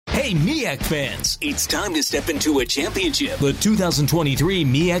Hey, MEAC fans, It's time to step into a championship. the 2023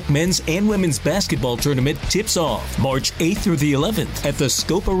 MEAC Men's and Women's Basketball Tournament tips off March 8th through the 11th at the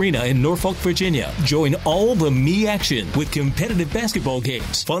Scope Arena in Norfolk, Virginia. Join all the MEAC action with competitive basketball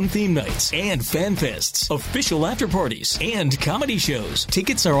games, fun theme nights, and fan fests, official after parties, and comedy shows.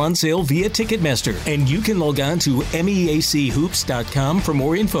 Tickets are on sale via Ticketmaster, and you can log on to meachoops.com for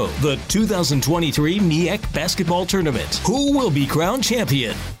more info. The 2023 MEAC Basketball Tournament. Who will be crowned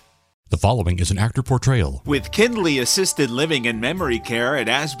champion? The following is an actor portrayal. With Kindley Assisted Living and Memory Care at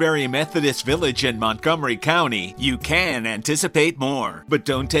Asbury Methodist Village in Montgomery County, you can anticipate more. But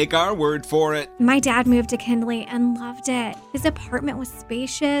don't take our word for it. My dad moved to Kindley and loved it. His apartment was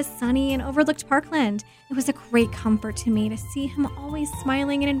spacious, sunny, and overlooked Parkland. It was a great comfort to me to see him always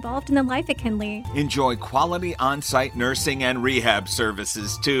smiling and involved in the life at Kindley. Enjoy quality on-site nursing and rehab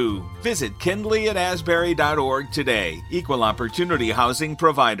services, too. Visit kindleyat.asbury.org today. Equal Opportunity Housing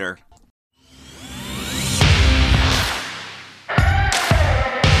Provider.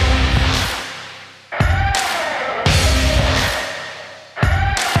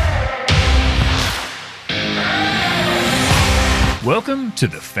 Welcome to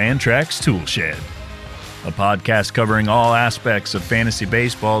the Fantrax Toolshed, a podcast covering all aspects of fantasy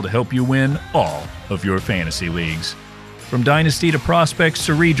baseball to help you win all of your fantasy leagues. From dynasty to prospects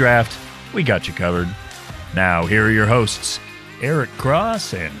to redraft, we got you covered. Now, here are your hosts, Eric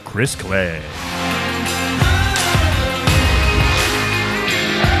Cross and Chris Clegg.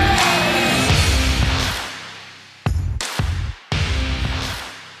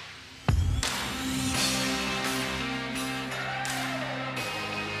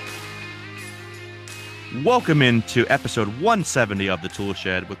 Welcome into episode 170 of the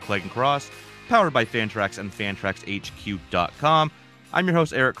Toolshed with Clegg and Cross, powered by Fantrax and FantraxHQ.com. I'm your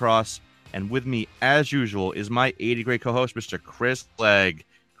host, Eric Cross, and with me, as usual, is my 80 grade co-host, Mr. Chris Clegg.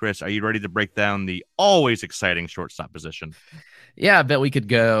 Chris, are you ready to break down the always exciting shortstop position? Yeah, I bet we could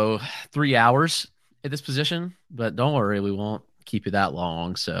go 3 hours at this position, but don't worry, we won't keep you that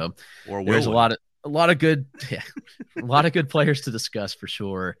long. So there's a lot of good players to discuss for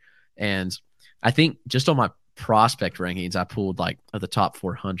sure. And I think just on my prospect rankings, I pulled like of the top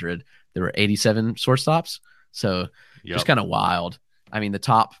 400, there were 87 shortstops. So just kind of wild. I mean, the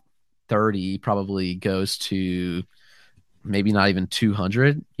top 30 probably goes to maybe not even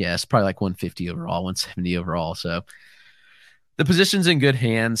 200. Yeah, it's probably like 150 overall, 170 overall. So the position's in good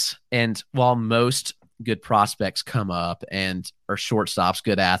hands. And while most good prospects come up and are shortstops,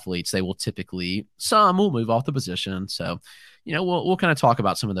 good athletes, they will typically, some will move off the position. So we'll kind of talk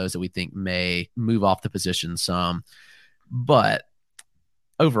about some of those that we think may move off the position some, but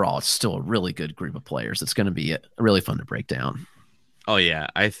overall, it's still a really good group of players. It's going to be really fun to break down. Oh yeah,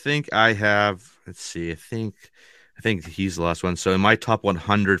 I think I have. Let's see. I think he's the last one. So in my top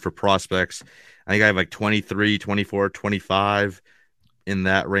 100 for prospects, I think I have like 23, 24, 25 in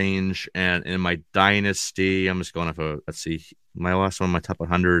that range, and in my dynasty, I'm just going off let's see, my last one, my top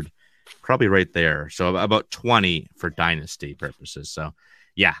 100. Probably right there. So about 20 for dynasty purposes. So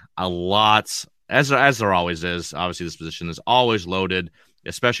yeah, a lot, as there always is. Obviously, this position is always loaded,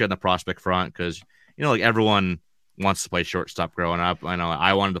 especially on the prospect front, because like everyone wants to play shortstop growing up. I know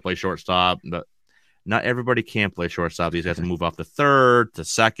I wanted to play shortstop, but not everybody can play shortstop. These guys have to move off to third, to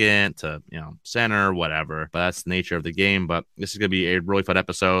second, to center, whatever. But that's the nature of the game. But this is gonna be a really fun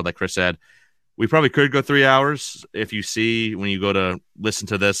episode, like Chris said. We probably could go 3 hours. If you see, when you go to listen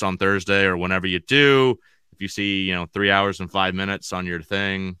to this on Thursday or whenever you do, if you see, 3 hours and 5 minutes on your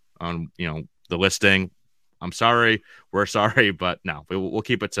thing, on, the listing, I'm sorry. We're sorry, but no, we'll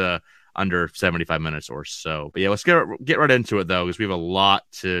keep it to under 75 minutes or so. But yeah, let's get right into it, though, because we have a lot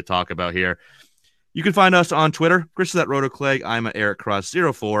to talk about here. You can find us on Twitter. Chris is at RotoClegg. I'm at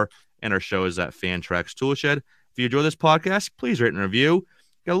EricCross04, and our show is at Fantrax Toolshed. If you enjoy this podcast, please rate and review.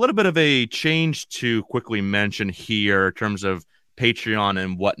 Got a little bit of a change to quickly mention here in terms of Patreon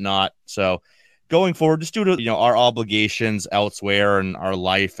and whatnot. So going forward, just due to our obligations elsewhere and our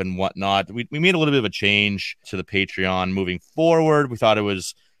life and whatnot, we made a little bit of a change to the Patreon moving forward. We thought it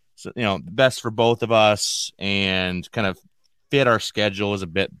was best for both of us and kind of fit our schedules a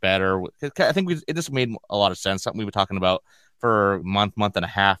bit better. I think it just made a lot of sense. Something we've been talking about for a month and a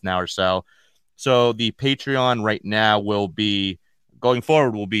half now or so. So the Patreon right now going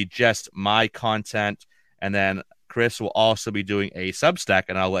forward will be just my content, and then Chris will also be doing a Substack,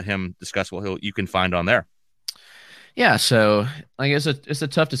 and I'll let him discuss what you can find on there. Yeah, so I guess it's a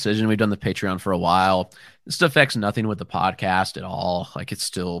tough decision. We've done the Patreon for a while. This affects nothing with the podcast at all. Like, it's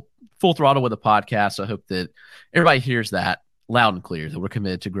still full throttle with the podcast. So I hope that everybody hears that loud and clear, that we're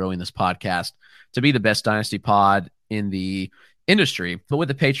committed to growing this podcast to be the best Dynasty pod in the industry. But with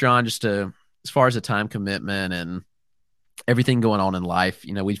the Patreon, as far as the time commitment and everything going on in life,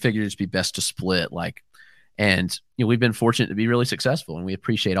 we figured it'd be best to split. And we've been fortunate to be really successful, and we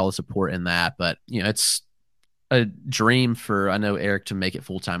appreciate all the support in that. But it's a dream for, I know, Eric to make it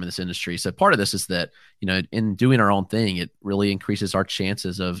full time in this industry. So part of this is that in doing our own thing, it really increases our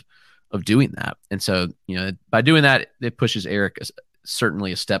chances of doing that. And so by doing that, it pushes Eric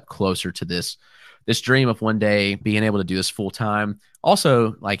certainly a step closer to this dream of one day being able to do this full time.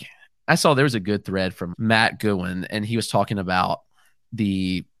 Also, I saw there was a good thread from Matt Goodwin, and he was talking about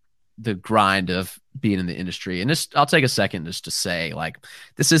the grind of being in the industry. And I'll take a second just to say,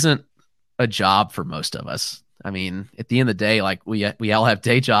 this isn't a job for most of us. I mean, at the end of the day, we all have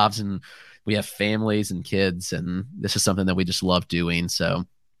day jobs and we have families and kids, and this is something that we just love doing. So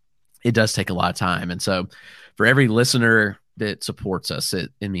it does take a lot of time. And so for every listener that supports us,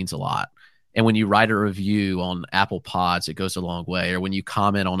 it means a lot. And when you write a review on Apple Pods, it goes a long way. Or when you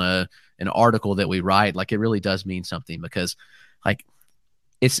comment on an article that we write, it really does mean something, because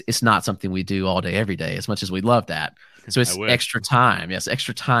it's not something we do all day, every day, as much as we love that. So it's extra time. Yes,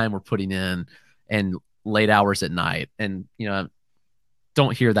 extra time we're putting in, and late hours at night. And,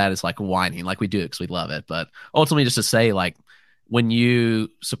 don't hear that as whining, we do it because we love it. But ultimately, just to say, when you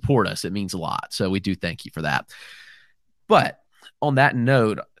support us, it means a lot. So we do thank you for that. But on that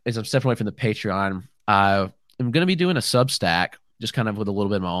note, as I'm stepping away from the Patreon, I'm going to be doing a Substack, just kind of with a little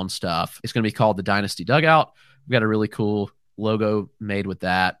bit of my own stuff. It's going to be called The Dynasty Dugout. We've got a really cool logo made with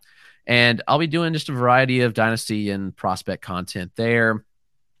that. And I'll be doing just a variety of Dynasty and prospect content there.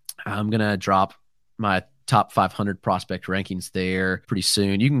 I'm going to drop my top 500 prospect rankings there pretty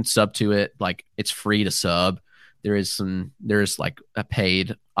soon. You can sub to it. It's free to sub. There is a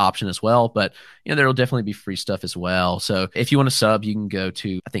paid option as well, but there will definitely be free stuff as well. So if you want to sub, you can go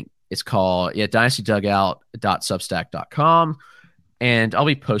to, I think it's called dynastydugout.substack.com. And I'll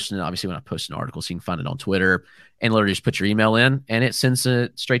be posting it, obviously, when I post an article, so you can find it on Twitter, and literally just put your email in and it sends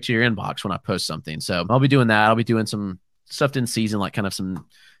it straight to your inbox when I post something. So I'll be doing that. I'll be doing some stuff in season, kind of some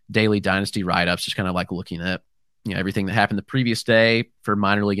daily Dynasty write-ups, just kind of looking at everything that happened the previous day for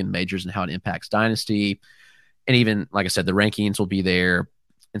minor league and majors and how it impacts Dynasty. And even, like I said, the rankings will be there.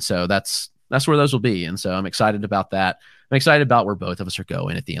 And so that's where those will be. And so I'm excited about that. I'm excited about where both of us are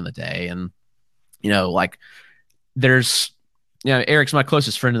going at the end of the day. And, there's, Eric's my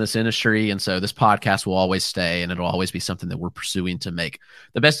closest friend in this industry. And so this podcast will always stay, and it'll always be something that we're pursuing to make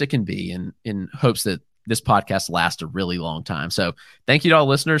the best it can be, in hopes that this podcast lasts a really long time. So thank you to all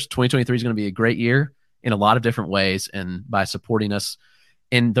listeners. 2023 is going to be a great year in a lot of different ways. And by supporting us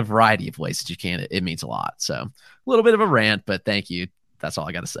in the variety of ways that you can, it means a lot. So a little bit of a rant, but thank you. That's all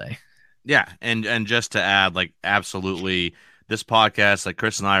I got to say. Yeah. And just to add, absolutely, this podcast,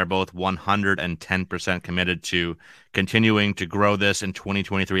 Chris and I are both 110% committed to continuing to grow this in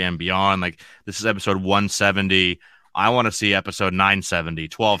 2023 and beyond. This is episode 170. I want to see episode 970,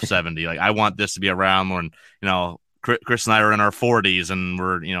 1270. I want this to be around when, Chris and I are in our 40s and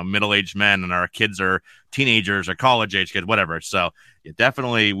we're, middle-aged men, and our kids are teenagers or college-age kids, whatever. So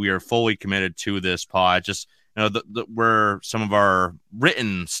definitely we are fully committed to this pod. Just, where some of our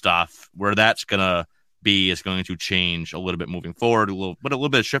written stuff, where that's going to be, is going to change a little bit moving forward, a little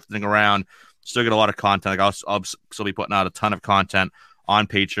bit of shifting around. Still get a lot of content. I'll still be putting out a ton of content on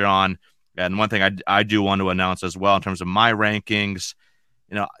Patreon. And one thing I do want to announce as well in terms of my rankings,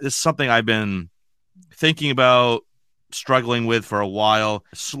 this is something I've been thinking about, struggling with for a while.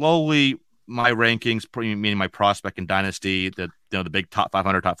 Slowly, my rankings, meaning my prospect and Dynasty, the big top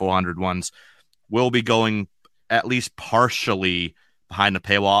 500, top 400 ones, will be going at least partially behind the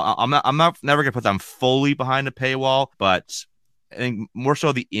paywall. I'm never gonna put them fully behind the paywall, but I think more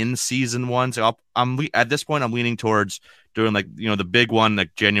so the in-season ones. At this point, I'm leaning towards doing the big one,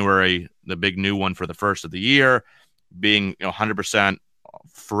 January, the big new one for the first of the year, being 100%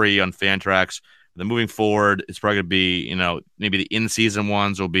 free on Fantrax. Then moving forward, it's probably gonna be maybe the in-season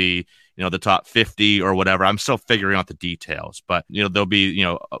ones will be the top 50 or whatever. I'm still figuring out the details, but there'll be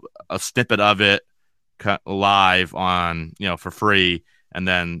a snippet of it live on for free, and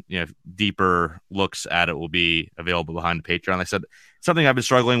then deeper looks at it will be available behind the Patreon. Like I said, something I've been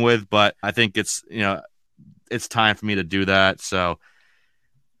struggling with, but I think it's it's time for me to do that. So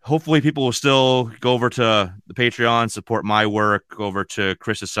hopefully people will still go over to the Patreon, support my work, go over to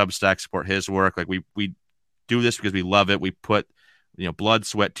Chris's Substack, support his work. We do this because we love it. We put blood,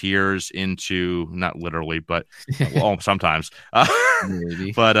 sweat, tears into, not literally, but sometimes,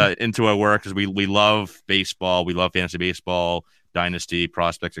 but into our work, because we love baseball. We love fantasy baseball, Dynasty,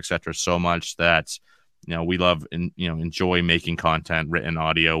 prospects, etc. so much that we love and enjoy making content, written,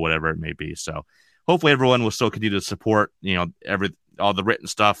 audio, whatever it may be. So hopefully everyone will still continue to support, all the written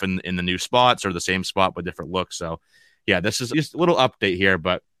stuff in the new spots or the same spot with different looks. So yeah, this is just a little update here,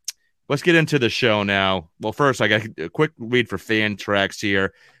 but let's get into the show now. Well, first I got a quick read for Fantrax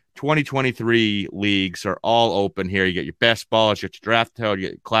here. 2023 leagues are all open here. You get your best balls, you get your draft total, you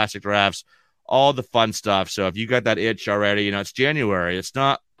get your classic drafts, all the fun stuff. So if you got that itch already, it's January. It's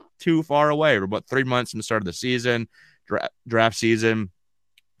not too far away. We're about 3 months from the start of the season. Draft season,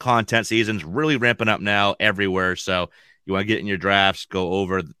 content season's really ramping up now everywhere. So you want to get in your drafts, go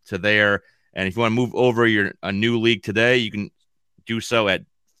over to there. And if you want to move over a new league today, you can do so at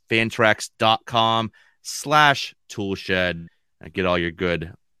fantrax.com/toolshed and get all your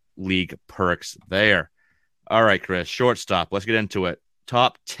good league perks there. All right, Chris, shortstop. Let's get into it.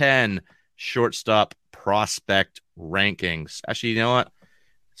 Top 10 shortstop prospect rankings. Actually, you know what?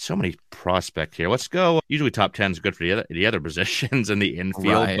 So many prospect here. Let's go. Usually top 10 is good for the other positions in the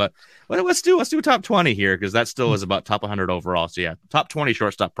infield, right. But let's do top 20 here because that still is about top 100 overall. So yeah, top 20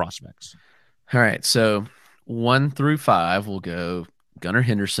 shortstop prospects. All right, so 1 through 5 will go Gunnar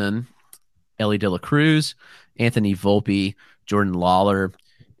Henderson, Elly De La Cruz, Anthony Volpe, Jordan Lawler,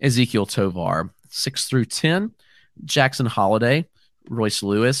 Ezequiel Tovar. 6 through 10, Jackson Holliday, Royce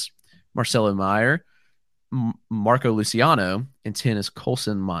Lewis, Marcelo Meyer, Marco Luciano, and 10 is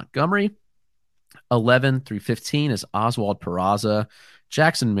Colson Montgomery. 11 through 15 is Oswald Peraza,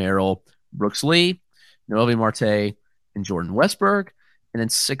 Jackson Merrill, Brooks Lee, Noelvi Marte, and Jordan Westberg. And then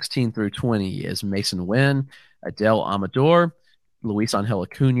 16 through 20 is Mason Wynn, Adel Amador, Luis Angel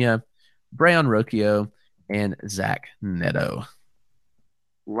Acuna, Brayan Rocchio, and Zach Neto.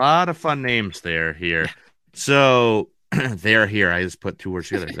 A lot of fun names here. So they're here. I just put two words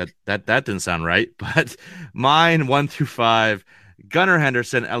together. That didn't sound right. But mine 1 through 5, Gunnar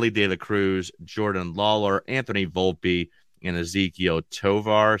Henderson, Elly De La Cruz, Jordan Lawler, Anthony Volpe, and Ezequiel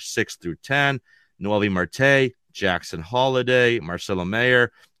Tovar. 6 through 10, Noelvi Marte, Jackson Holliday, Marcelo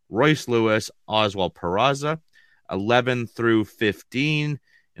Meyer, Royce Lewis, Oswald Peraza. 11 through 15,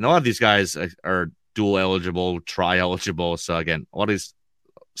 and a lot of these guys are dual eligible, tri eligible. So again,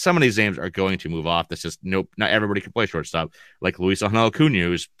 some of these names are going to move off. That's just nope. Not everybody can play shortstop. Like Luis Angel Acuna,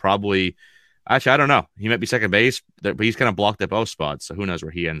 who's probably actually I don't know. He might be second base, but he's kind of blocked at both spots. So who knows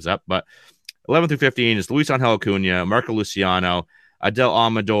where he ends up? But 11 through 15 is Luis Angel Acuna, Marco Luciano, Adel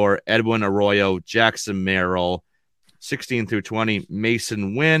Amador, Edwin Arroyo, Jackson Merrill. 16 through 20,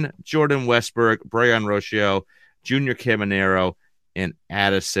 Mason Wynn, Jordan Westberg, Brayan Rocchio, Junior Caminero, and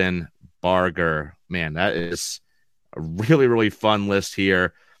Addison Barger. Man, that is a really, really fun list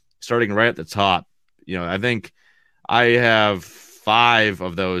here. Starting right at the top, I think I have 5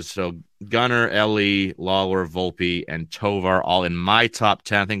 of those. So Gunnar, Elly, Lawler, Volpe, and Tovar all in my top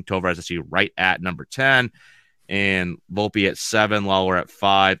 10. I think Tovar has to see right at number 10. And Volpe at 7, Lawler at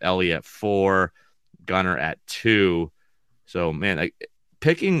 5, Elly at 4, Gunnar at 2. So, man,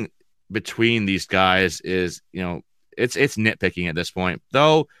 picking between these guys is, it's nitpicking at this point.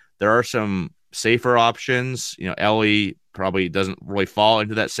 Though there are some safer options. Elly probably doesn't really fall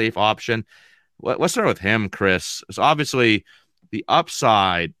into that safe option. Let's start with him, Chris. So obviously the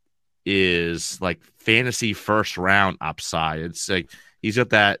upside is like fantasy first round upside. It's like he's got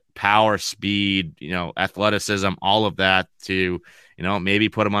that power, speed, athleticism, all of that to, maybe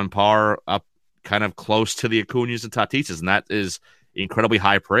put him on par up kind of close to the Acuñas and Tatis's. And that is incredibly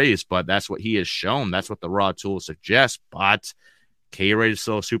high praise, but that's what he has shown. That's what the raw tools suggest. But K rate is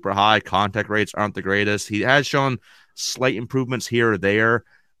still super high. Contact rates aren't the greatest. He has shown slight improvements here or there.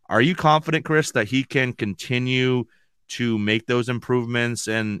 Are you confident, Chris, that he can continue to make those improvements?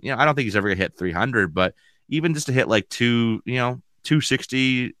 And, I don't think he's ever going to hit 300, but even just to hit like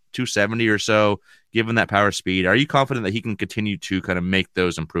 260, 270 or so, given that power speed, are you confident that he can continue to kind of make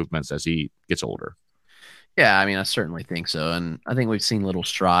those improvements as he gets older? Yeah, I certainly think so. And I think we've seen little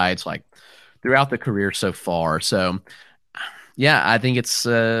strides like throughout the career so far. So, yeah, I think it's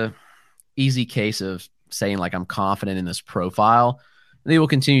an easy case of saying like I'm confident in this profile. They will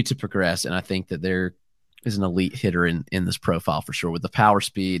continue to progress, and I think that there is an elite hitter in this profile for sure with the power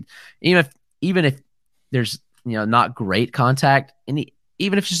speed. Even if there's not great contact, and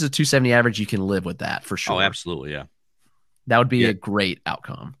even if it's just a 270 average, you can live with that for sure. Oh, absolutely, yeah. That would be a great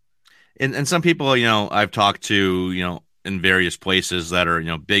outcome. And some people, I've talked to, in various places that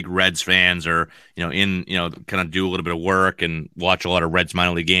are, big Reds fans or, kind of do a little bit of work and watch a lot of Reds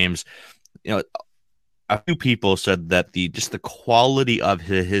minor league games. A few people said that the quality of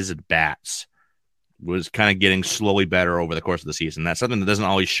his at bats was kind of getting slowly better over the course of the season. That's something that doesn't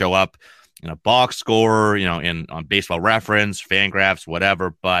always show up in a box score, on Baseball Reference, Fangraphs,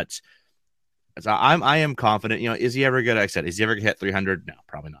 whatever. But I am confident. Is he ever good? Like I said, is he ever going to hit 300? No,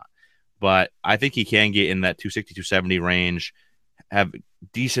 probably not. but I think he can get in that 260, 270 range, have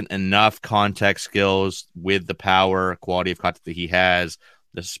decent enough contact skills with the power, quality of contact that he has,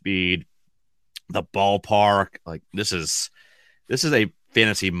 the speed, the ballpark. Like this is a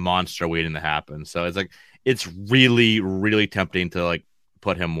fantasy monster waiting to happen. So it's really, really tempting to like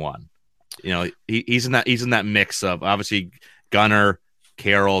put him one. He's in that mix of obviously Gunnar,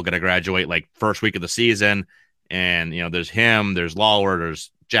 Carroll going to graduate like first week of the season. And, there's him, there's Lawler,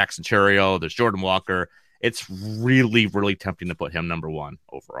 there's Jackson Chourio, there's Jordan Walker. It's really, really tempting to put him number one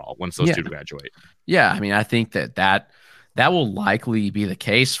overall once those two graduate. Yeah. I mean, I think that will likely be the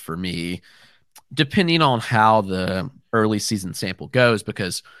case for me, depending on how the early season sample goes,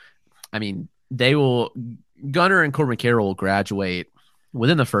 because I mean, Gunnar and Corbin Carroll will graduate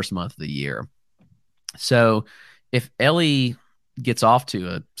within the first month of the year. So if Elly gets off to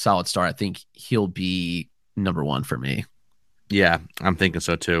a solid start, I think he'll be number one for me. Yeah, I'm thinking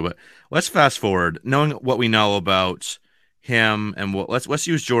so too. But let's fast forward, knowing what we know about him, and let's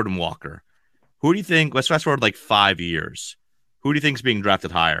use Jordan Walker. Who do you think? Let's fast forward like 5 years. Who do you think is being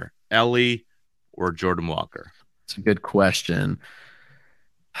drafted higher, Elly or Jordan Walker? It's a good question.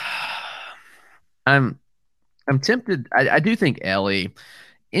 I'm tempted. I do think Elly.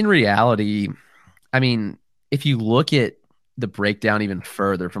 In reality, I mean, if you look at the breakdown even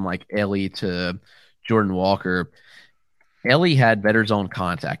further from like Elly to Jordan Walker, Elly had better zone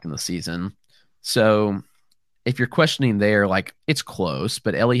contact in the season. So if you're questioning there, like it's close,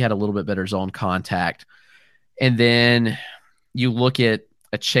 but Elly had a little bit better zone contact. And then you look at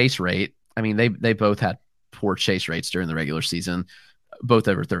a chase rate. I mean, they both had poor chase rates during the regular season, both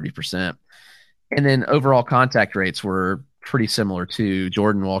over 30%. And then overall contact rates were pretty similar too.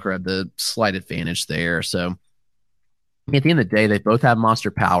 Jordan Walker had the slight advantage there. So at the end of the day, they both have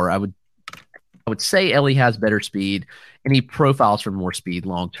monster power. I would say Elly has better speed, and he profiles for more speed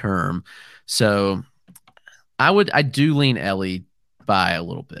long term. So I do lean Elly by a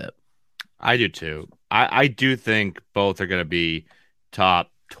little bit. I do too. I do think both are going to be top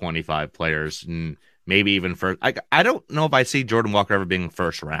 25 players, and maybe even first. I don't know if I see Jordan Walker ever being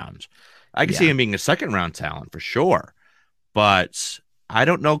first round. I can see him being a second round talent for sure, but I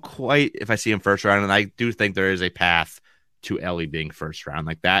don't know quite if I see him first round. And I do think there is a path to Elly being first round.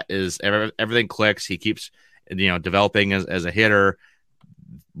 Like that is everything clicks. He keeps, developing as a hitter.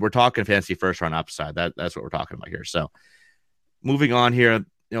 We're talking fantasy first round upside. That's what we're talking about here. So moving on here,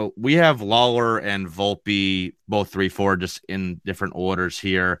 we have Lawler and Volpe, both 3-4, just in different orders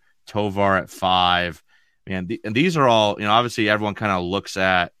here. Tovar at 5. And these are all, obviously everyone kind of looks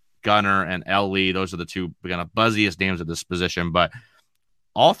at Gunnar and Elly. Those are the two kind of buzziest names at this position, but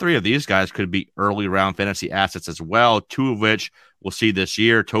all three of these guys could be early round fantasy assets as well, 2 of which we'll see this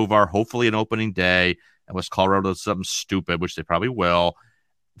year. Tovar, hopefully an opening day, unless Colorado does something stupid, which they probably will.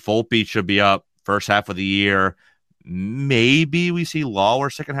 Volpe should be up first half of the year. Maybe we see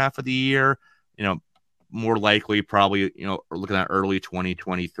Lawler second half of the year. More likely, probably, looking at early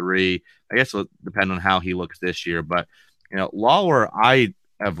 2023. I guess it'll depend on how he looks this year. But, Lawler, I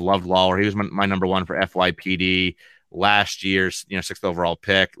have loved Lawler. He was my number one for FYPD last year's, 6th overall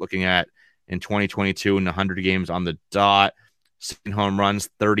pick. Looking at in 2022 and 100 games on the dot, 16 home runs,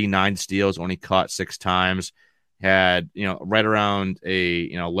 39 steals, only caught 6 times. Had, right around a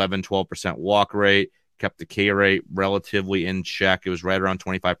 11-12% walk rate. Kept the K rate relatively in check. It was right around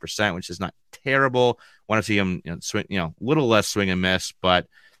 25%, which is not terrible. Want to see him swing, a little less swing and miss, but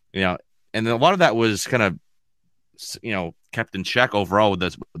and then a lot of that was kind of kept in check overall with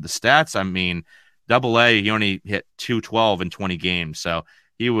the stats. I mean, Double-A, he only hit 212 in 20 games, so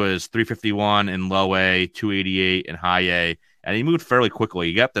he was 351 in Low A, 288 in High A, and he moved fairly quickly.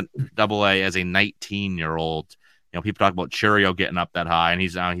 He got the Double-A as a 19-year-old. People talk about Chourio getting up that high, and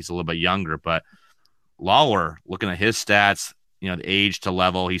he's a little bit younger, but Lawler, looking at his stats, the age to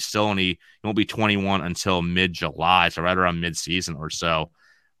level, he won't be 21 until mid-July, so right around mid-season or so.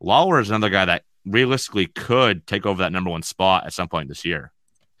 Lawler is another guy that realistically could take over that number one spot at some point this year.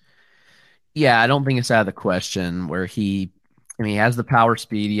 Yeah, I don't think it's out of the question where he has the power,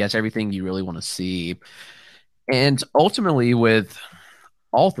 speed, he has everything you really want to see. And ultimately with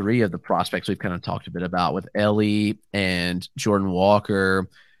all three of the prospects we've kind of talked a bit about with Elly and Jordan Walker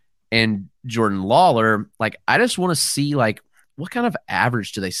and Jordan Lawler, like I just want to see like what kind of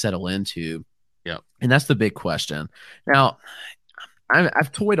average do they settle into? Yeah. And that's the big question. Now,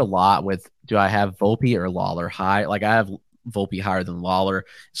 I've toyed a lot with, do I have Volpe or Lawler high? Like I have Volpe higher than Lawler.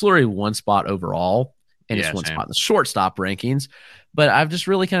 It's literally one spot overall, and it's one spot in the shortstop rankings. But I've just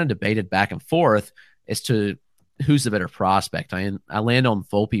really kind of debated back and forth as to who's the better prospect. I land on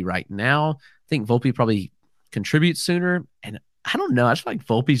Volpe right now. I think Volpe probably contributes sooner, and I don't know. I just feel like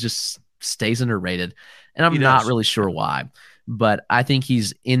Volpe's just stays underrated. And I'm not really sure why, but I think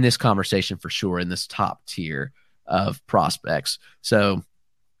he's in this conversation for sure, in this top tier of prospects. So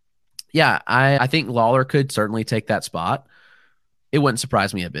yeah, I think Lawler could certainly take that spot. It wouldn't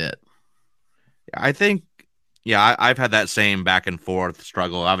surprise me a bit. I think, yeah, I've had that same back and forth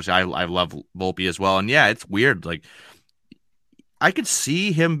struggle. Obviously, I love Volpe as well. And yeah, it's weird. Like, I could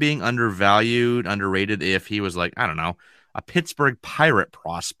see him being undervalued, underrated if he was like, I don't know, a Pittsburgh Pirate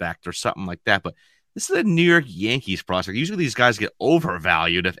prospect or something like that. But this is a New York Yankees prospect. Usually these guys get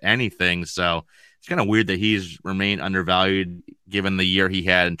overvalued, if anything. So it's kind of weird that he's remained undervalued given the year he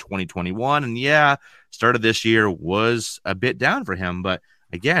had in 2021. And yeah, start of this year was a bit down for him. But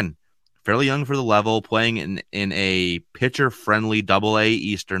again, fairly young for the level, playing in a pitcher-friendly Double-A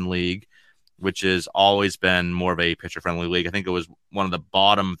Eastern League, which has always been more of a pitcher-friendly league. I think it was one of the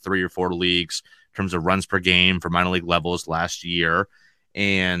bottom 3 or 4 leagues in terms of runs per game for minor league levels last year.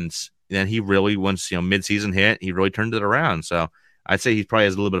 And then he really, once midseason hit, he really turned it around. So I'd say he probably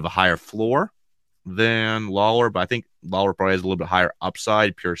has a little bit of a higher floor than Lawler, but I think Lawler probably has a little bit higher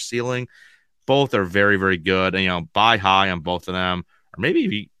upside, pure ceiling. Both are very, very good. And, buy high on both of them, or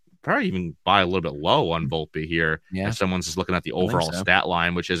maybe probably even buy a little bit low on Volpe here. Yeah. If someone's just looking at the overall stat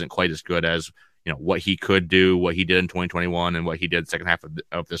line, which isn't quite as good as, what he could do, what he did in 2021 and what he did second half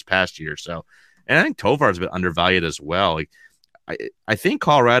of this past year. So, and I think Tovar's a bit undervalued as well. Like, I think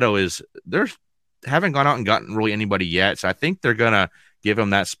Colorado haven't gone out and gotten really anybody yet. So I think they're going to give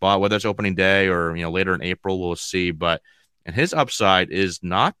him that spot, whether it's opening day or, later in April, we'll see. But, and his upside is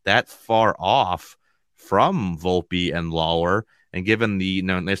not that far off from Volpe and Lawler. And given the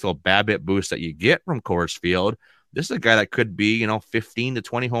nice little BABIP boost that you get from Coors Field, this is a guy that could be 15 to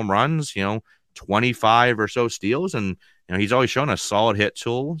 20 home runs, 25 or so steals, and he's always shown a solid hit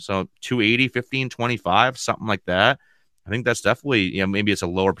tool. So 280, 15, 25, something like that. I think that's definitely maybe it's a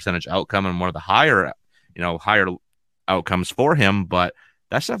lower percentage outcome and one of the higher outcomes for him, but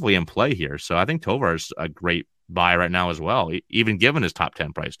that's definitely in play here. So I think Tovar's a great buy right now as well, even given his top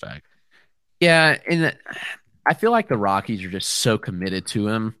 10 price tag. Yeah, and I feel like the Rockies are just so committed to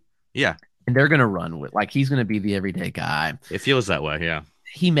him. Yeah. And they're going to run with, he's going to be the everyday guy. It feels that way, yeah.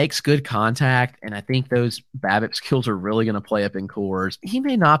 He makes good contact, and I think those BABIP skills are really going to play up in Coors. He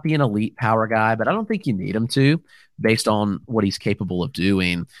may not be an elite power guy, but I don't think you need him to based on what he's capable of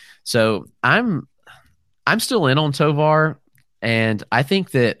doing. So I'm still in on Tovar, and I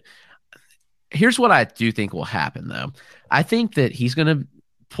think that here's what I do think will happen, though. I think that he's going to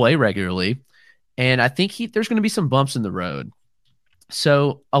play regularly, and I think there's going to be some bumps in the road.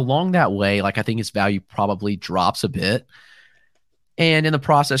 So along that way, I think his value probably drops a bit. And in the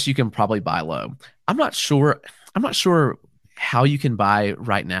process, you can probably buy low. I'm not sure how you can buy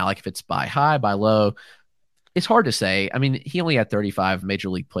right now. If it's buy high, buy low, it's hard to say. I mean, he only had 35 major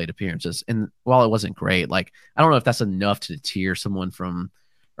league plate appearances. And while it wasn't great, I don't know if that's enough to deter someone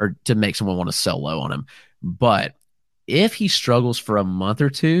or to make someone want to sell low on him. But if he struggles for a month or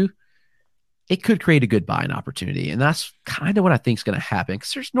two, it could create a good buying opportunity. And that's kind of what I think is going to happen,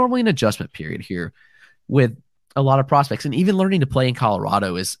 because there's normally an adjustment period here with a lot of prospects. And even learning to play in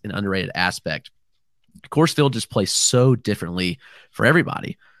Colorado is an underrated aspect. Coors Field just plays so differently for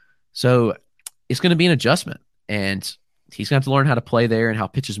everybody. So it's going to be an adjustment. And he's going to have to learn how to play there and how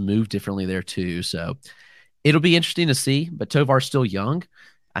pitches move differently there too. So it'll be interesting to see. But Tovar's still young.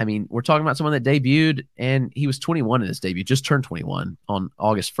 I mean, we're talking about someone that debuted, and he was 21 in his debut, just turned 21 on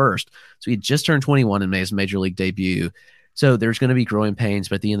August 1st. So he just turned 21 and made his major league debut. So there's going to be growing pains,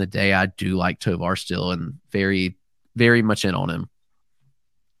 but at the end of the day, I do like Tovar still and very, very much in on him.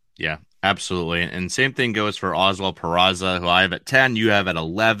 Yeah, absolutely. And same thing goes for Oswald Peraza, who I have at 10, you have at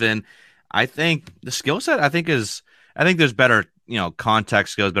 11. I think the skill set, I think there's better, contact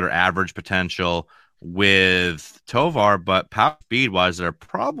skills, better average potential with Tovar, but power speed wise, they're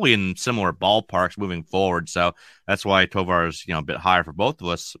probably in similar ballparks moving forward. So that's why Tovar is, a bit higher for both of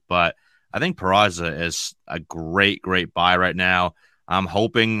us. But I think Peraza is a great, great buy right now. I'm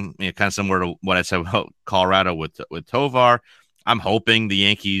hoping, kind of similar to what I said about Colorado with Tovar. I'm hoping the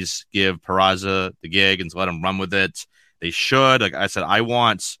Yankees give Peraza the gig and let him run with it. They should. Like I said, I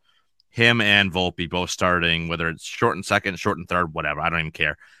want him and Volpe both starting, whether it's short and second, short and third, whatever. I don't even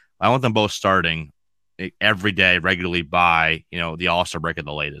care. I want them both starting every day regularly by, the All-Star break at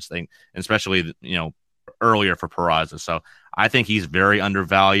the latest thing, and especially, earlier for Peraza. So I think he's very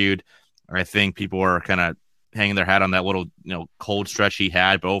undervalued. I think people are kind of hanging their hat on that little, cold stretch he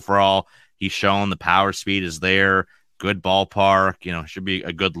had, but overall he's shown the power speed is there, good ballpark, should be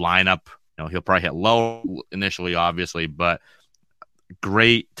a good lineup. He'll probably hit low initially, obviously, but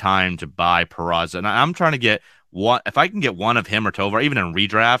great time to buy Peraza. And I'm trying to get if I can get one of him or Tovar, even in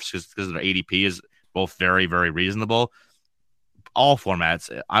redrafts, because their ADP is both very, very reasonable, all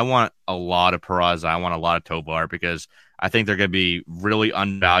formats, I want a lot of Peraza. I want a lot of Tovar because I think they're going to be really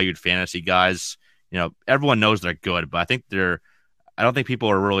unvalued fantasy guys. Everyone knows they're good, but I don't think people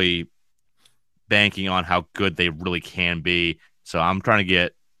are really banking on how good they really can be. So I'm trying to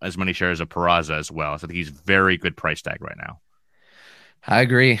get as many shares of Peraza as well. So I think he's very good price tag right now. I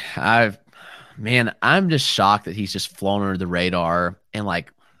agree. I'm just shocked that he's just flown under the radar. And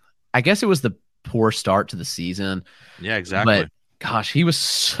I guess it was the poor start to the season. Yeah, exactly. But gosh, he was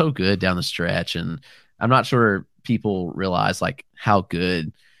so good down the stretch. And I'm not sure people realize how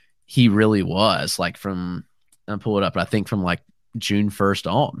good he really was. I'll pull it up, but I think from June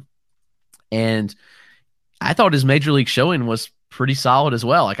 1st on. And I thought his major league showing was pretty solid as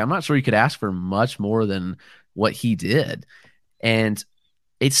well. I'm not sure you could ask for much more than what he did. And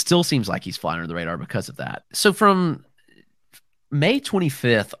it still seems like he's flying under the radar because of that. So from May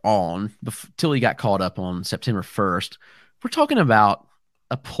 25th on, till he got called up on September 1st, we're talking about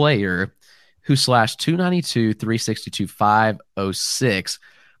a player who slashed 292, 362, 506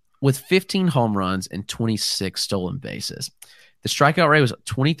 with 15 home runs and 26 stolen bases. The strikeout rate was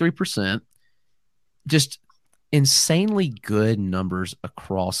 23%. Just insanely good numbers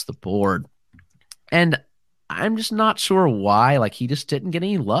across the board. And I'm just not sure why. He just didn't get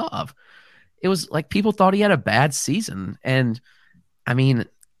any love. It was people thought he had a bad season. And I mean,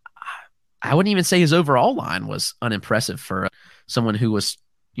 I wouldn't even say his overall line was unimpressive for someone who was,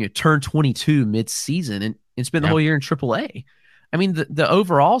 turned 22 mid-season and spent the whole year in AAA. I mean, the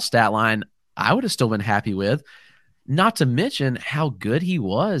overall stat line, I would have still been happy with, not to mention how good he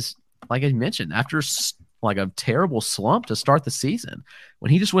was, like I mentioned, after a terrible slump to start the season.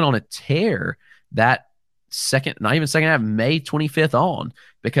 When he just went on a tear that not even second half, May 25th on,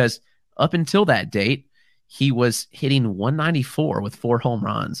 because up until that date, he was hitting 194 with 4 home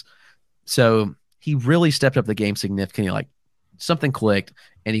runs. So he really stepped up the game significantly. Something clicked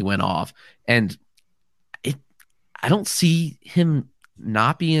and he went off. And I don't see him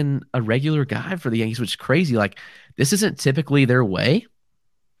not being a regular guy for the Yankees, which is crazy. This isn't typically their way,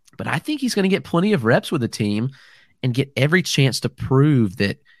 but I think he's going to get plenty of reps with the team and get every chance to prove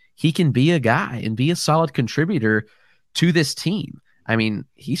that he can be a guy and be a solid contributor to this team. I mean,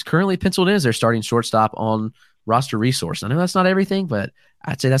 he's currently penciled in as their starting shortstop on Roster Resource. I know that's not everything, but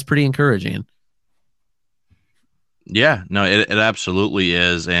I'd say that's pretty encouraging. Yeah, no, it absolutely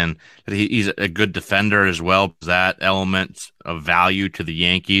is. And he's a good defender as well. That element of value to the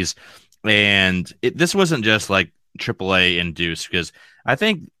Yankees. And this wasn't just AAA induced, because I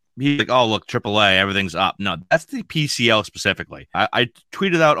think he's oh, look, AAA, everything's up. No, that's the PCL specifically. I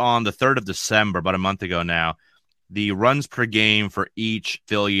tweeted out on the 3rd of December, about a month ago now, the runs per game for each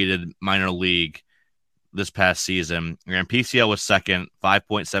affiliated minor league this past season. And PCL was second,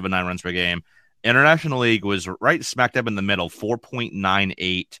 5.79 runs per game. International League was right smack dab in the middle,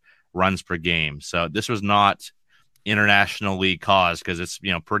 4.98 runs per game. So this was not International League cause, because it's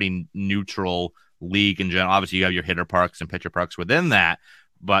pretty neutral league in general. Obviously, you have your hitter parks and pitcher parks within that,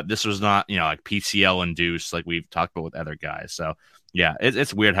 but this was not PCL induced like we've talked about with other guys. So yeah,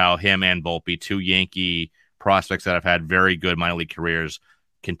 it's weird how him and Volpe, 2 Yankee prospects that have had very good minor league careers,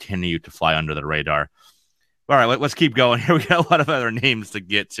 continue to fly under the radar. All right, let's keep going here. We got a lot of other names to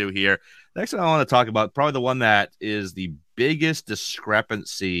get to here. Next one I want to talk about, probably the one that is the biggest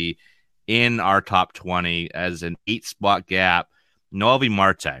discrepancy in our top 20 as an 8-spot gap, Noelvi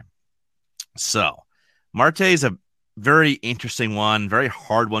Marte. So Marte is a very interesting one, very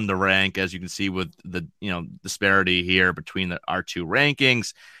hard one to rank, as you can see with the disparity here between our 2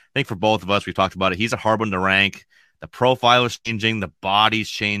 rankings. I think for both of us, we've talked about it. He's a hard one to rank. The profile is changing, the body's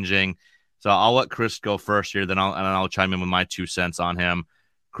changing. So I'll let Chris go first here, then I'll chime in with my 2 cents on him.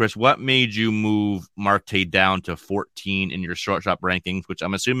 Chris, what made you move Marte down to 14 in your shortstop rankings, which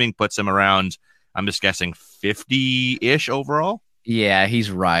I'm assuming puts him around, I'm just guessing, 50-ish overall? Yeah, he's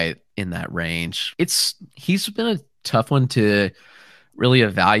right in that range. He's been a tough one to really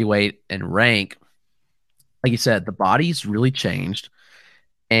evaluate and rank. Like you said, the body's really changed,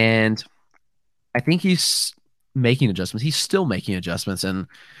 and I think he's making adjustments. He's still making adjustments, and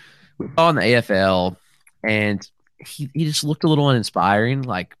we saw in the AFL, and he just looked a little uninspiring.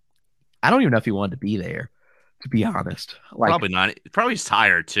 I don't even know if he wanted to be there, to be honest. Probably not. Probably he's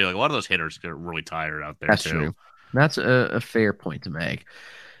tired too. A lot of those hitters get really tired out there. That's too. True. That's a fair point to make.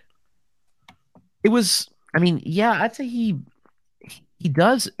 It was, I'd say he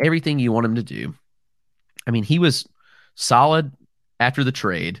does everything you want him to do. He was solid after the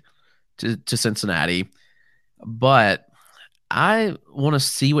trade to Cincinnati, but I want to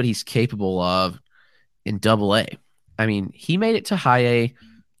see what he's capable of in Double-A. I mean, he made it to High A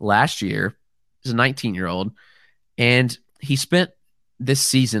last year. He's a 19-year-old, and he spent this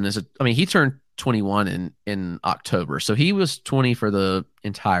season he turned 21 in October, so he was 20 for the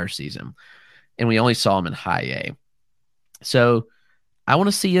entire season, and we only saw him in High A. So I want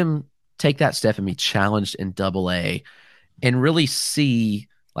to see him take that step and be challenged in Double-A and really see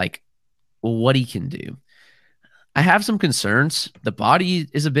like what he can do. I have some concerns. The body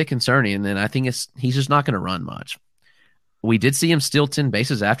is a bit concerning, and I think he's just not going to run much. We did see him steal 10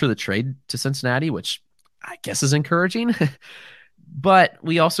 bases after the trade to Cincinnati, which I guess is encouraging. But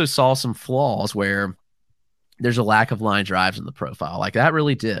we also saw some flaws where there's a lack of line drives in the profile. Like that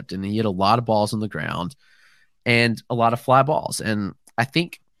really dipped, and he had a lot of balls on the ground and a lot of fly balls. And I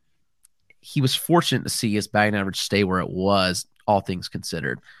think he was fortunate to see his batting average stay where it was, all things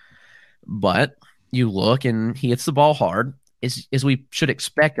considered. But you look and he hits the ball hard, as we should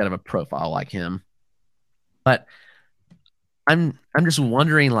expect out of a profile like him. But I'm just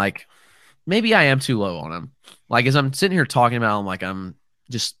wondering, like, maybe I am too low on him. Like, as I'm sitting here talking about him, like, I'm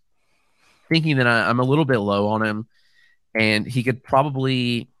just thinking that I'm a little bit low on him, and he could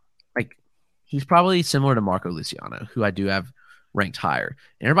probably, like, he's probably similar to Marco Luciano, who I do have ranked higher.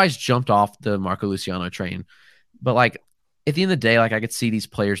 And everybody's jumped off the Marco Luciano train. But, like, at the end of the day, like, I could see these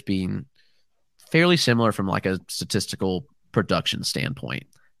players being fairly similar from, like, a statistical production standpoint.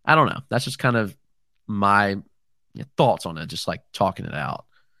 I don't know. That's just kind of my thoughts on it, just, like, talking it out.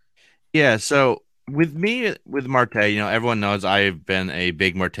 Yeah, so with me, with Marte, everyone knows I've been a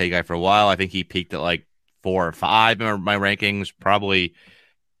big Marte guy for a while. I think he peaked at like 4 or 5 in my rankings. That's probably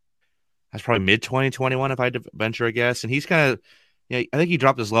mid 2021 if I had to venture a guess. And he's kind of, I think he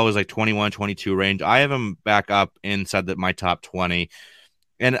dropped as low as like 21, 22 range. I have him back up inside my top 20.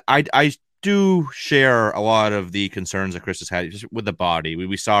 And I do share a lot of the concerns that Chris has had just with the body.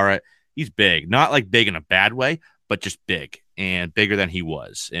 We saw it. He's big, not like big in a bad way, but just big. And bigger than he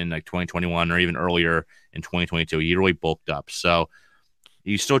was in like 2021 or even earlier in 2022. He really bulked up. So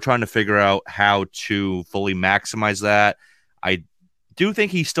he's still trying to figure out how to fully maximize that. I do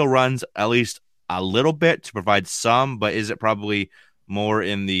think he still runs at least a little bit to provide some, but is it probably more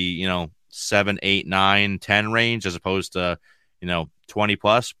in the, 7, 8, 9, 10 range as opposed to, 20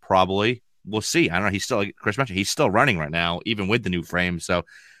 plus? Probably. We'll see. I don't know. He's still, like Chris mentioned, he's still running right now, even with the new frame. So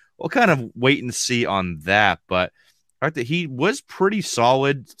we'll kind of wait and see on that. But he was pretty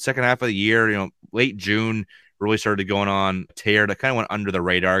solid second half of the year. Late June really started going on a tear that kind of went under the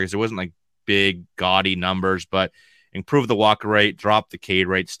radar because it wasn't like big, gaudy numbers, but improved the walk rate, dropped the K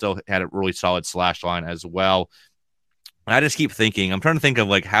rate, still had a really solid slash line as well. And I just keep thinking, I'm trying to think of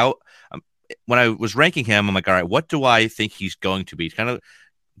like how, when I was ranking him, I'm like, all right, what do I think he's going to be? He's kind of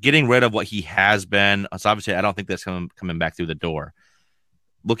getting rid of what he has been. So obviously, I don't think that's coming back through the door.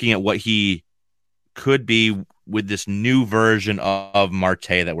 Looking at what he could be with this new version of Marte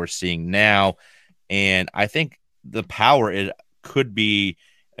that we're seeing now. And I think the power, it could be,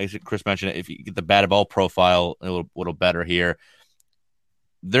 as Chris mentioned, if you get the batted ball profile a little better here,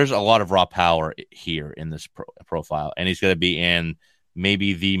 there's a lot of raw power here in this profile. And he's going to be in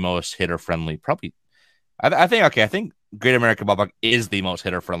maybe the most hitter-friendly, probably. I think Great American Ballpark is the most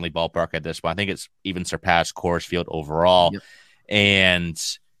hitter-friendly ballpark at this point. I think it's even surpassed Coors Field overall. Yep. And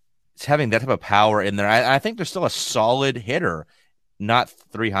it's having that type of power in there. I think there's still a solid hitter, not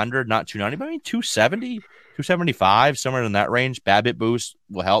 300, not 290, but I mean 270, 275, somewhere in that range. BABIP boost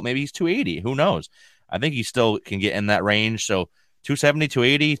will help. Maybe he's 280. Who knows? I think he still can get in that range. So 270,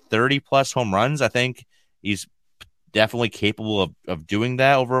 280, 30 plus home runs. I think he's definitely capable of doing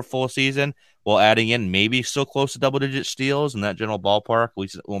that over a full season while adding in maybe still close to double-digit steals in that general ballpark. At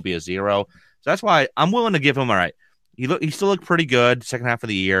least it won't be a 0. So that's why I'm willing to give him, all right, he still looked pretty good second half of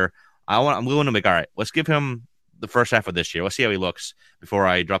the year. I'm willing to make, all right, let's give him the first half of this year. Let's see how he looks before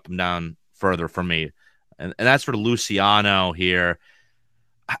I drop him down further for me. And that's for Luciano here.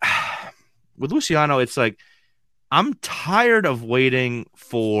 With Luciano, it's like I'm tired of waiting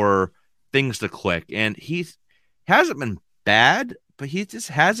for things to click. And he hasn't been bad, but he just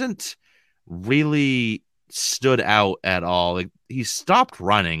hasn't really stood out at all. Like, he's stopped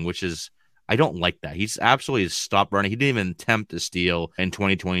running, which is, I don't like that. He's absolutely stopped running. He didn't even attempt to steal in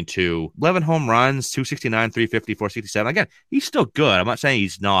 2022. 11 home runs, 269, 350, 467. Again, he's still good. I'm not saying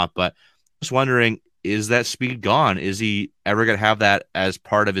he's not, but just wondering, is that speed gone? Is he ever going to have that as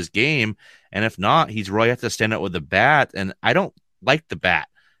part of his game? And if not, he's really have to stand out with the bat. And I don't like the bat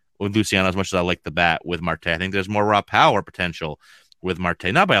with Luciano as much as I like the bat with Marte. I think there's more raw power potential with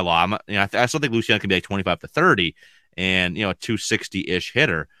Marte. Not by a lot. I still think Luciano can be like 25 to 30 and, a 260-ish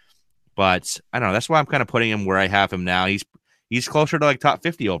hitter. But I don't know. That's why I'm kind of putting him where I have him now. He's closer to like top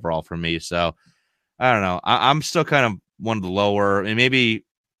 50 overall for me. So I don't know. I'm still kind of one of the lower, and maybe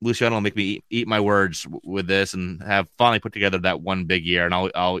Luciano will make me eat my words with this and have finally put together that one big year, and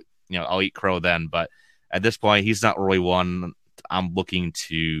I'll eat crow then. But at this point, he's not really one I'm looking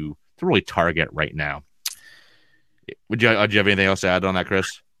to really target right now. Do you have anything else to add on that,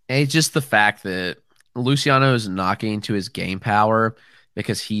 Chris? It's just the fact that Luciano is knocking to his game power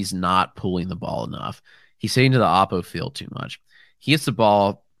because he's not pulling the ball enough. He's hitting to the oppo field too much. He hits the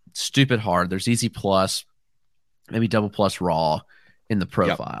ball stupid hard. There's easy plus, maybe double plus raw in the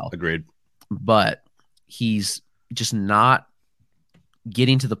profile. Yep, agreed. But he's just not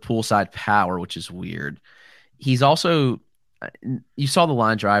getting to the poolside power, which is weird. He's also, you saw the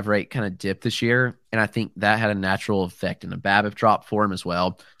line drive rate kind of dip this year, and I think that had a natural effect in a BABIP drop for him as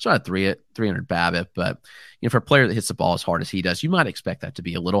well. It's not a 300 BABIP, but for a player that hits the ball as hard as he does, you might expect that to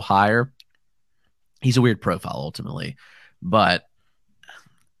be a little higher. He's a weird profile ultimately, but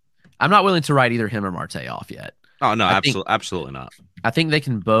I'm not willing to write either him or Marte off yet. Oh, no, absolutely not. I think they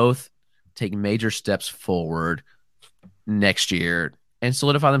can both take major steps forward next year and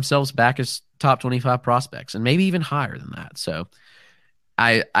solidify themselves back as top 25 prospects and maybe even higher than that. So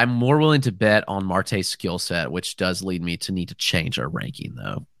I'm more willing to bet on Marte's skill set, which does lead me to need to change our ranking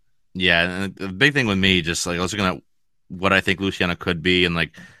though. Yeah. And the big thing with me, just like I was looking at what I think Luciano could be and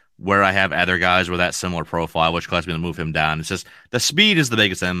like where I have other guys with that similar profile, which caused me to move him down. It's just the speed is the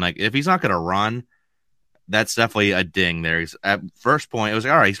biggest thing. Like if he's not going to run, that's definitely a ding there. At first point, it was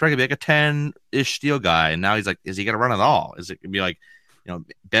like, all right, he's probably gonna be like a 10-ish steal guy. And now he's like, is he going to run at all? Is it going to be like,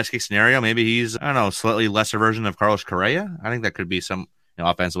 best case scenario, maybe he's, I don't know, slightly lesser version of Carlos Correa. I think that could be some,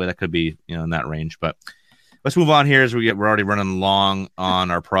 offensively, that could be, in that range. But let's move on here as we're already running long on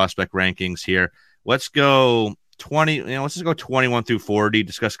our prospect rankings here. Let's go 20, let's just go 21 through 40,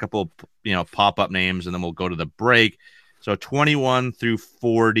 discuss a couple of, pop-up names, and then we'll go to the break. So 21 through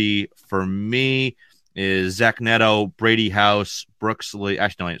 40 for me is Zach Neto, Brady House, Brooks Lee,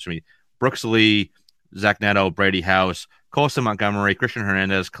 Zach Neto, Brady House, Colson Montgomery, Christian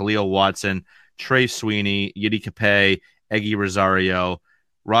Hernandez, Khalil Watson, Trey Sweeney, Yiddy Capay, Eggy Rosario,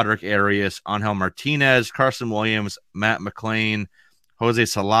 Roderick Arias, Angel Martinez, Carson Williams, Matt McLean, Jose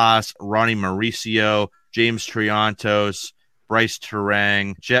Salas, Ronnie Mauricio, James Triantos, Bryce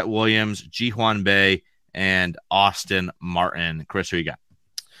Terang, Jet Williams, Ji-Hwan Bae, and Austin Martin. Chris, who you got?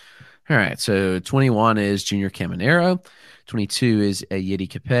 All right, so 21 is Junior Caminero. 22 is Yiddy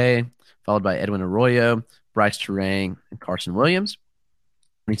Capay, followed by Edwin Arroyo, Bryce Terang, and Carson Williams.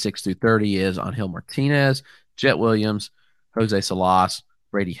 26 through 30 is Angel Martinez, Jet Williams, Jose Salas,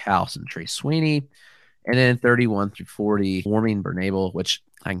 Brady House, and Trey Sweeney. And then 31 through 40, Warming Bernabel, which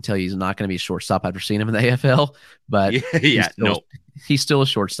I can tell you is not going to be a shortstop after seeing him in the AFL. But he's still a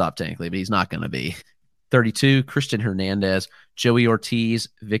shortstop technically, but he's not going to be. 32, Christian Hernandez, Joey Ortiz,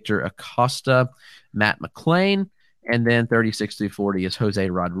 Victor Acosta, Matt McLean. And then 36 through 40 is Jose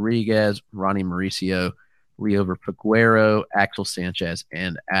Rodriguez, Ronnie Mauricio, Liover Peguero, Axel Sanchez,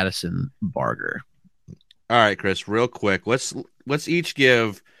 and Addison Barger. All right, Chris, real quick. Let's each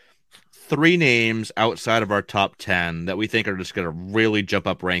give 3 names outside of our top 10 that we think are just going to really jump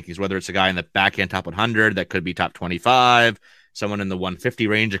up rankings, whether it's a guy in the back end top 100 that could be top 25, someone in the 150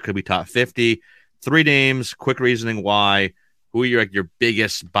 range that could be top 50. 3 names, quick reasoning why. Who are your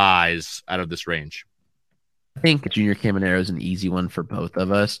biggest buys out of this range? I think Junior Caminero is an easy one for both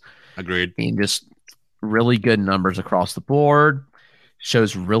of us. Agreed. And just really good numbers across the board,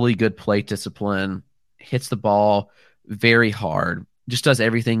 shows really good plate discipline, hits the ball very hard, just does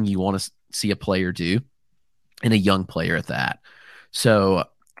everything you want to see a player do, and a young player at that. So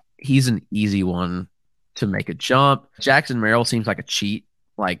he's an easy one to make a jump. Jackson Merrill seems like a cheat,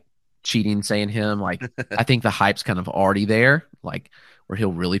 like cheating saying him. Like I think the hype's kind of already there, like where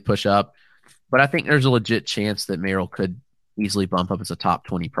he'll really push up. But I think there's a legit chance that Merrill could easily bump up as a top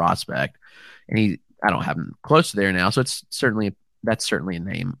 20 prospect. And I don't have him close to there now. So that's certainly a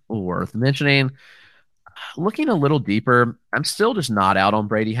name worth mentioning. Looking a little deeper, I'm still just not out on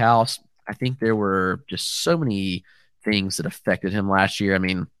Brady House. I think there were just so many things that affected him last year. I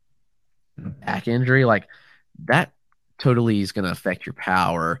mean, back injury, like that totally is going to affect your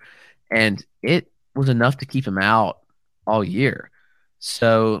power. And it was enough to keep him out all year.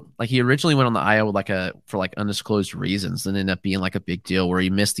 So like he originally went on the IL for undisclosed reasons, and ended up being like a big deal where he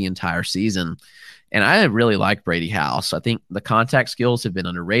missed the entire season. And I really like Brady House. I think the contact skills have been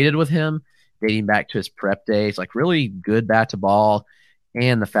underrated with him, dating back to his prep days, like really good bat to ball,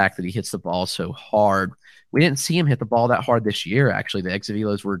 and the fact that he hits the ball so hard. We didn't see him hit the ball that hard this year. Actually, the exit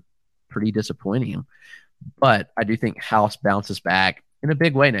velos were pretty disappointing. But I do think House bounces back in a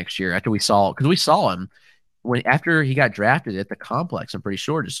big way next year because we saw him after he got drafted at the complex. I'm pretty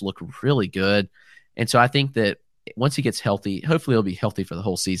sure just looked really good And so I think that once he gets healthy, hopefully he'll be healthy for the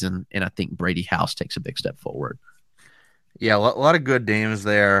whole season. And I think Brady House takes a big step forward. Yeah, a lot of good names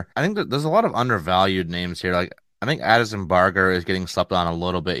there. I think that there's a lot of undervalued names here. Like, I think Addison Barger is getting slept on a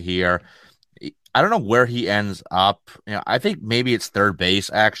little bit here. I don't know where he ends up. I think maybe it's third base,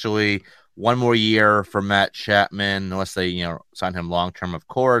 actually. One more year for Matt Chapman, unless they, sign him long-term, of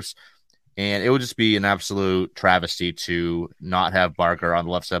course. And it would just be an absolute travesty to not have Barker on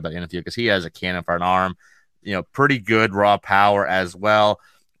the left side of the infield because he has a cannon for an arm, pretty good raw power as well.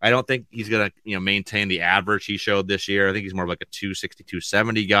 I don't think he's going to, maintain the average he showed this year. I think he's more like a 260,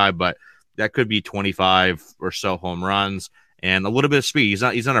 270 guy, but that could be 25 or so home runs and a little bit of speed. He's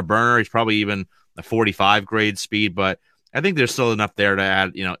not a burner. He's probably even a 45 grade speed, but I think there's still enough there to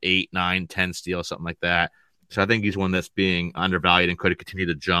add, 8, 9, 10 steals, something like that. So I think he's one that's being undervalued and could continue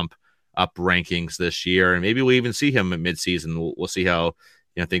to jump up rankings this year. And maybe we'll even see him at midseason. We'll see how,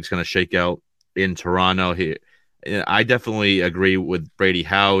 things going to shake out in Toronto here. I definitely agree with Brady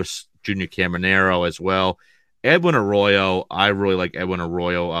House, Junior Caminero as well. Edwin Arroyo, I really like Edwin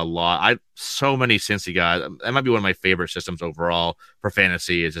Arroyo a lot. So many Cincy guys. That might be one of my favorite systems overall for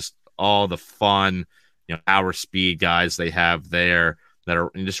fantasy. Is just all the fun, hour speed guys they have there that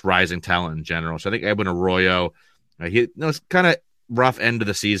are just rising talent in general. So I think Edwin Arroyo, it's kind of rough end of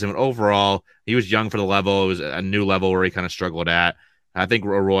the season, but overall he was young for the level. It was a new level where he kind of struggled at. I think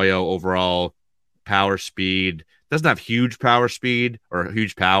Arroyo overall power speed doesn't have huge power speed or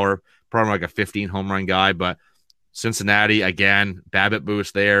huge power, probably like a 15 home run guy, but Cincinnati again, BABIP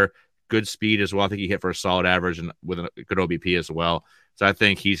boost there, good speed as well. I think he hit for a solid average and with a good OBP as well. So I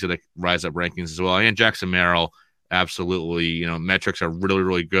think he's going to rise up rankings as well. And Jackson Merrill, absolutely, metrics are really,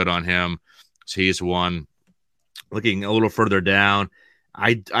 really good on him. So he's one. Looking a little further down,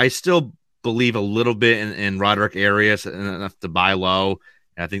 I still believe a little bit in Roderick Arias, enough to buy low.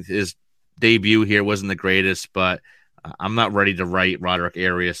 I think his debut here wasn't the greatest, but I'm not ready to write Roderick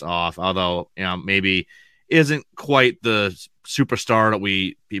Arias off, although maybe isn't quite the superstar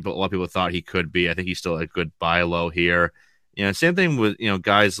that a lot of people thought he could be. I think he's still a good buy low here. Same thing with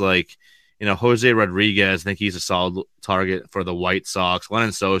guys like Jose Rodriguez. I think he's a solid target for the White Sox.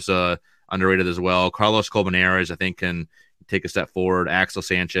 Lennon Sosa, underrated as well. Carlos Colmenares, I think, can take a step forward. Axel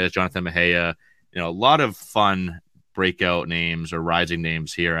Sanchez, Jonathan Mejia, a lot of fun breakout names or rising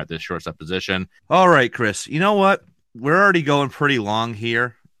names here at this shortstop position. All right, Chris, you know what? We're already going pretty long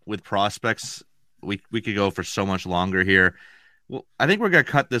here with prospects. We could go for so much longer here. Well, I think we're going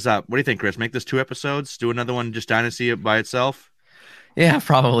to cut this up. What do you think, Chris? Make this 2 episodes? Do another one, just Dynasty by itself? Yeah,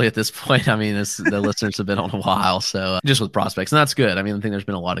 probably at this point. I mean, the listeners have been on a while, so just with prospects, and that's good. I mean, I think there's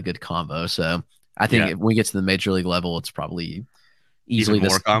been a lot of good combo. So I think if we get to the major league level, it's probably easily even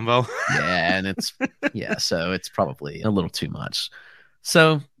more combo. Yeah, and so it's probably a little too much.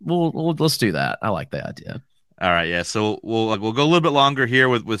 So let's do that. I like the idea. All right, yeah. So we'll go a little bit longer here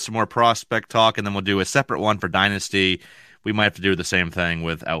with some more prospect talk, and then we'll do a separate one for Dynasty. We might have to do the same thing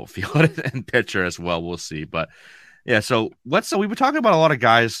with outfield and pitcher as well. We'll see, but. Yeah, so we've been talking about a lot of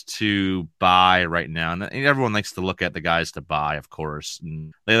guys to buy right now, and everyone likes to look at the guys to buy, of course.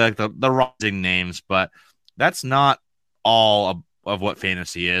 And they like the rising names, but that's not all of what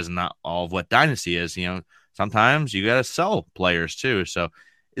fantasy is, and not all of what Dynasty is. Sometimes you got to sell players too. So,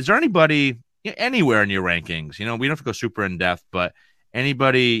 is there anybody anywhere in your rankings? We don't have to go super in depth, but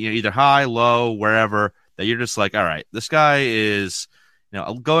anybody either high, low, wherever that you're just like, all right, this guy is.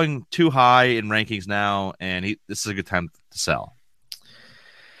 Going too high in rankings now, and this is a good time to sell.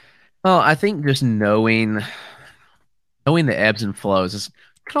 Well, I think just knowing the ebbs and flows is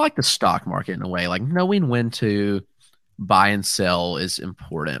kind of like the stock market in a way. Like knowing when to buy and sell is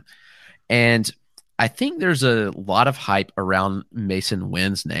important. And I think there's a lot of hype around Masyn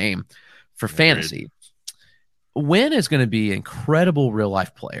Winn's name for fantasy. Wynn is going to be an incredible real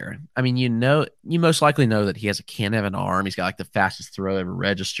life player. I mean, you most likely know that he has a cannon of an arm. He's got like the fastest throw ever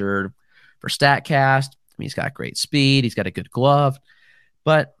registered for StatCast. I mean, he's got great speed. He's got a good glove.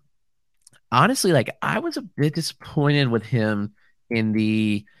 But honestly, I was a bit disappointed with him in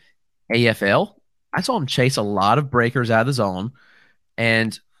the AFL. I saw him chase a lot of breakers out of the zone,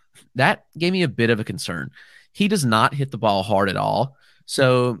 and that gave me a bit of a concern. He does not hit the ball hard at all.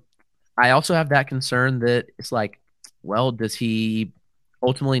 So I also have that concern that it's like, well, does he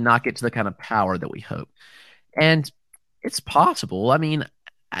ultimately not get to the kind of power that we hope? And it's possible. I mean,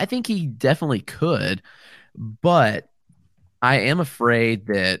 I think he definitely could, but I am afraid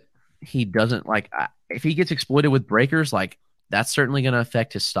that he doesn't if he gets exploited with breakers, that's certainly going to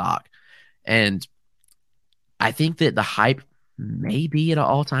affect his stock. And I think that the hype may be at an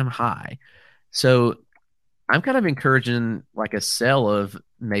all-time high. So I'm kind of encouraging a sell of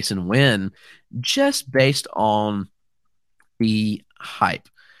Mason Wynn just based on the hype.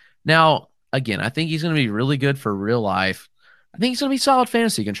 Now, again, I think he's going to be really good for real life. I think he's going to be a solid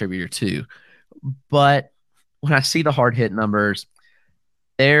fantasy contributor too. But when I see the hard hit numbers,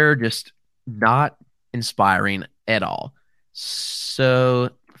 they're just not inspiring at all.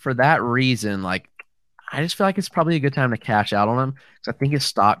 So for that reason, like, I just feel like it's probably a good time to cash out on him because I think his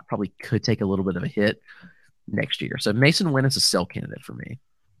stock probably could take a little bit of a hit next year. So Mason Wynn is a sell candidate for me.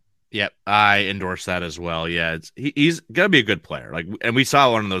 Yep, I endorse that as well. Yeah, he's gonna be a good player. Like, and we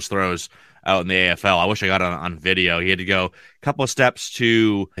saw one of those throws out in the AFL. I wish I got on video. He had to go a couple of steps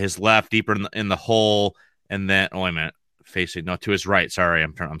to his left, deeper in the hole, and then to his right. Sorry,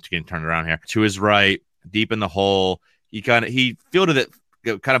 I'm getting turned around here. To his right, deep in the hole. He fielded it,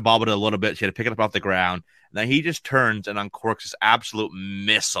 kind of bobbled it a little bit. He had to pick it up off the ground. And then he just turns and uncorks this absolute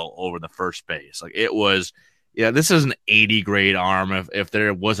missile over the first base. Like, it was. Yeah, this is an 80 grade arm. If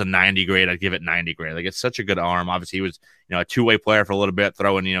there was a 90 grade, I'd give it 90 grade. Like, it's such a good arm. Obviously, he was, a two-way player for a little bit,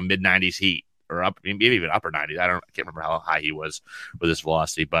 throwing, mid 90s heat or up, maybe even upper 90s. I can't remember how high he was with his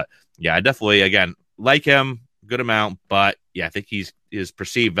velocity, but yeah, I definitely, again, like him, good amount, but yeah, I think his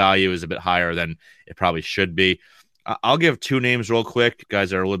perceived value is a bit higher than it probably should be. I'll give two names real quick. Guys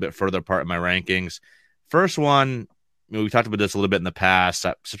that are a little bit further apart in my rankings. First one, we talked about this a little bit in the past,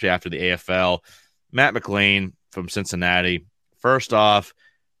 especially after the AFL. Matt McLain from Cincinnati. First off,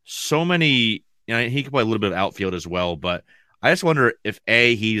 so many, he could play a little bit of outfield as well, but I just wonder if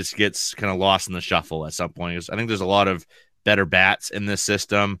he just gets kind of lost in the shuffle at some point. I think there's a lot of better bats in this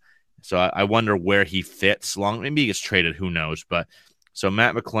system, so I wonder where he fits. Maybe he gets traded, who knows? But so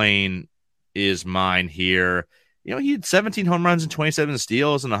Matt McLain is mine here. He had 17 home runs and 27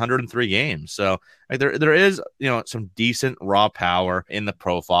 steals in 103 games. So there is, some decent raw power in the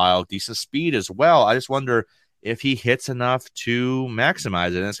profile, decent speed as well. I just wonder if he hits enough to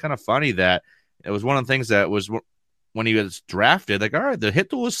maximize it. And it's kind of funny that it was one of the things that was when he was drafted, like, all right, the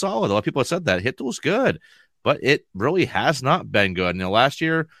hit tool is solid. A lot of people have said that hit tool is good, but it really has not been good. Last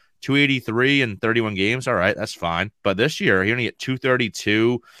year, 283 in 31 games. All right, that's fine. But this year, he only hit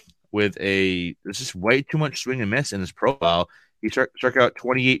 232 with there's just way too much swing and miss in his profile. He struck out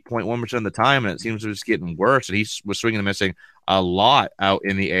 28.1% of the time, and it seems to be just getting worse. And he was swinging and missing a lot out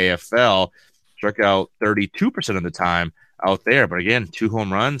in the AFL. Struck out 32% of the time out there. But again, 2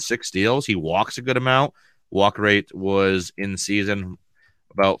 home runs, 6 steals. He walks a good amount. Walk rate was in season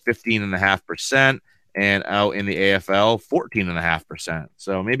about 15.5%, and out in the AFL, 14.5%.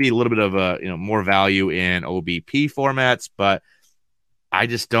 So maybe a little bit of more value in OBP formats, but I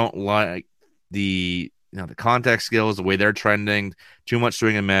just don't like the contact skills, the way they're trending, too much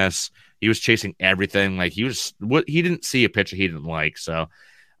swing and miss. He was chasing everything. Like, he didn't see a pitcher he didn't like. So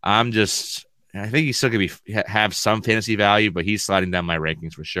I think he's still going to have some fantasy value, but he's sliding down my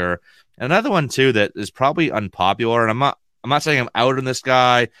rankings for sure. And another one too, that is probably unpopular. And I'm not saying I'm out on this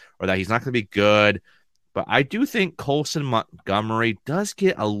guy or that he's not going to be good, but I do think Colson Montgomery does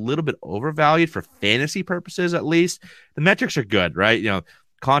get a little bit overvalued for fantasy purposes, at least. The metrics are good, right?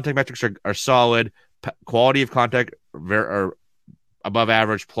 Contact metrics are solid. Quality of contact are above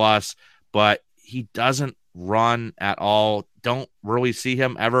average plus, but he doesn't run at all. Don't really see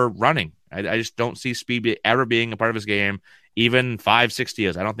him ever running. I just don't see speed ever being a part of his game, even 5-6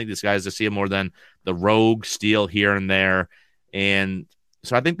 steals. I don't think this guy is to see him more than the rogue steal here and there. And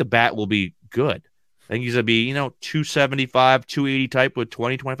so I think the bat will be good. I think he's going to be, 275, 280 type with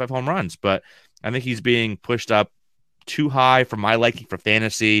 20, 25 home runs. But I think he's being pushed up too high for my liking for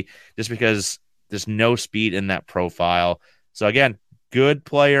fantasy just because there's no speed in that profile. So, again, good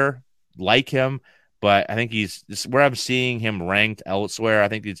player, like him, but I think where I'm seeing him ranked elsewhere, I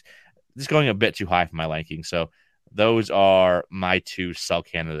think he's just going a bit too high for my liking. So those are my 2 sell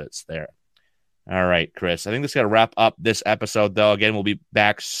candidates there. All right, Chris. I think this is going to wrap up this episode, though. Again, we'll be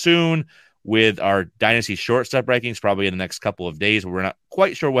back soon with our Dynasty shortstop rankings, probably in the next couple of days. We're not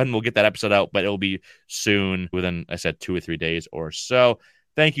quite sure when we'll get that episode out, but it'll be soon, within, I said, 2 or 3 days or so.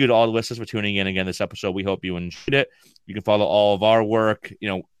 Thank you to all the listeners for tuning in again this episode. We hope you enjoyed it. You can follow all of our work,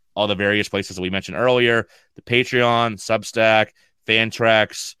 all the various places that we mentioned earlier, the Patreon, Substack,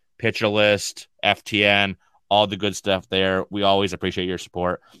 Fantrax, Pitcher List, FTN, all the good stuff there. We always appreciate your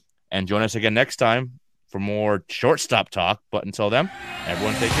support. And join us again next time for more shortstop talk. But until then,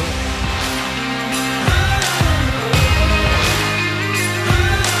 everyone take care.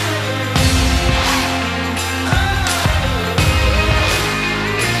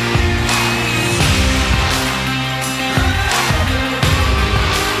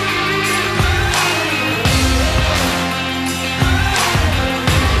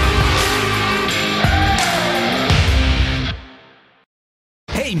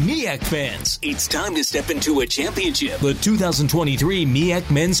 MEAC fans. It's time to step into a championship. The 2023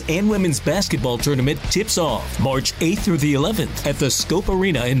 MEAC Men's and Women's Basketball Tournament tips off March 8th through the 11th at the Scope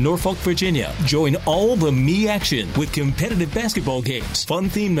Arena in Norfolk, Virginia. Join all the Me action with competitive basketball games, fun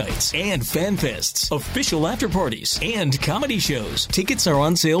theme nights, and fan fests, official after parties, and comedy shows. Tickets are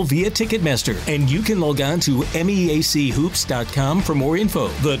on sale via Ticketmaster, and you can log on to meachoops.com for more info.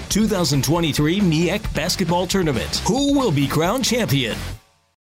 The 2023 MEAC Basketball Tournament. Who will be crowned champion?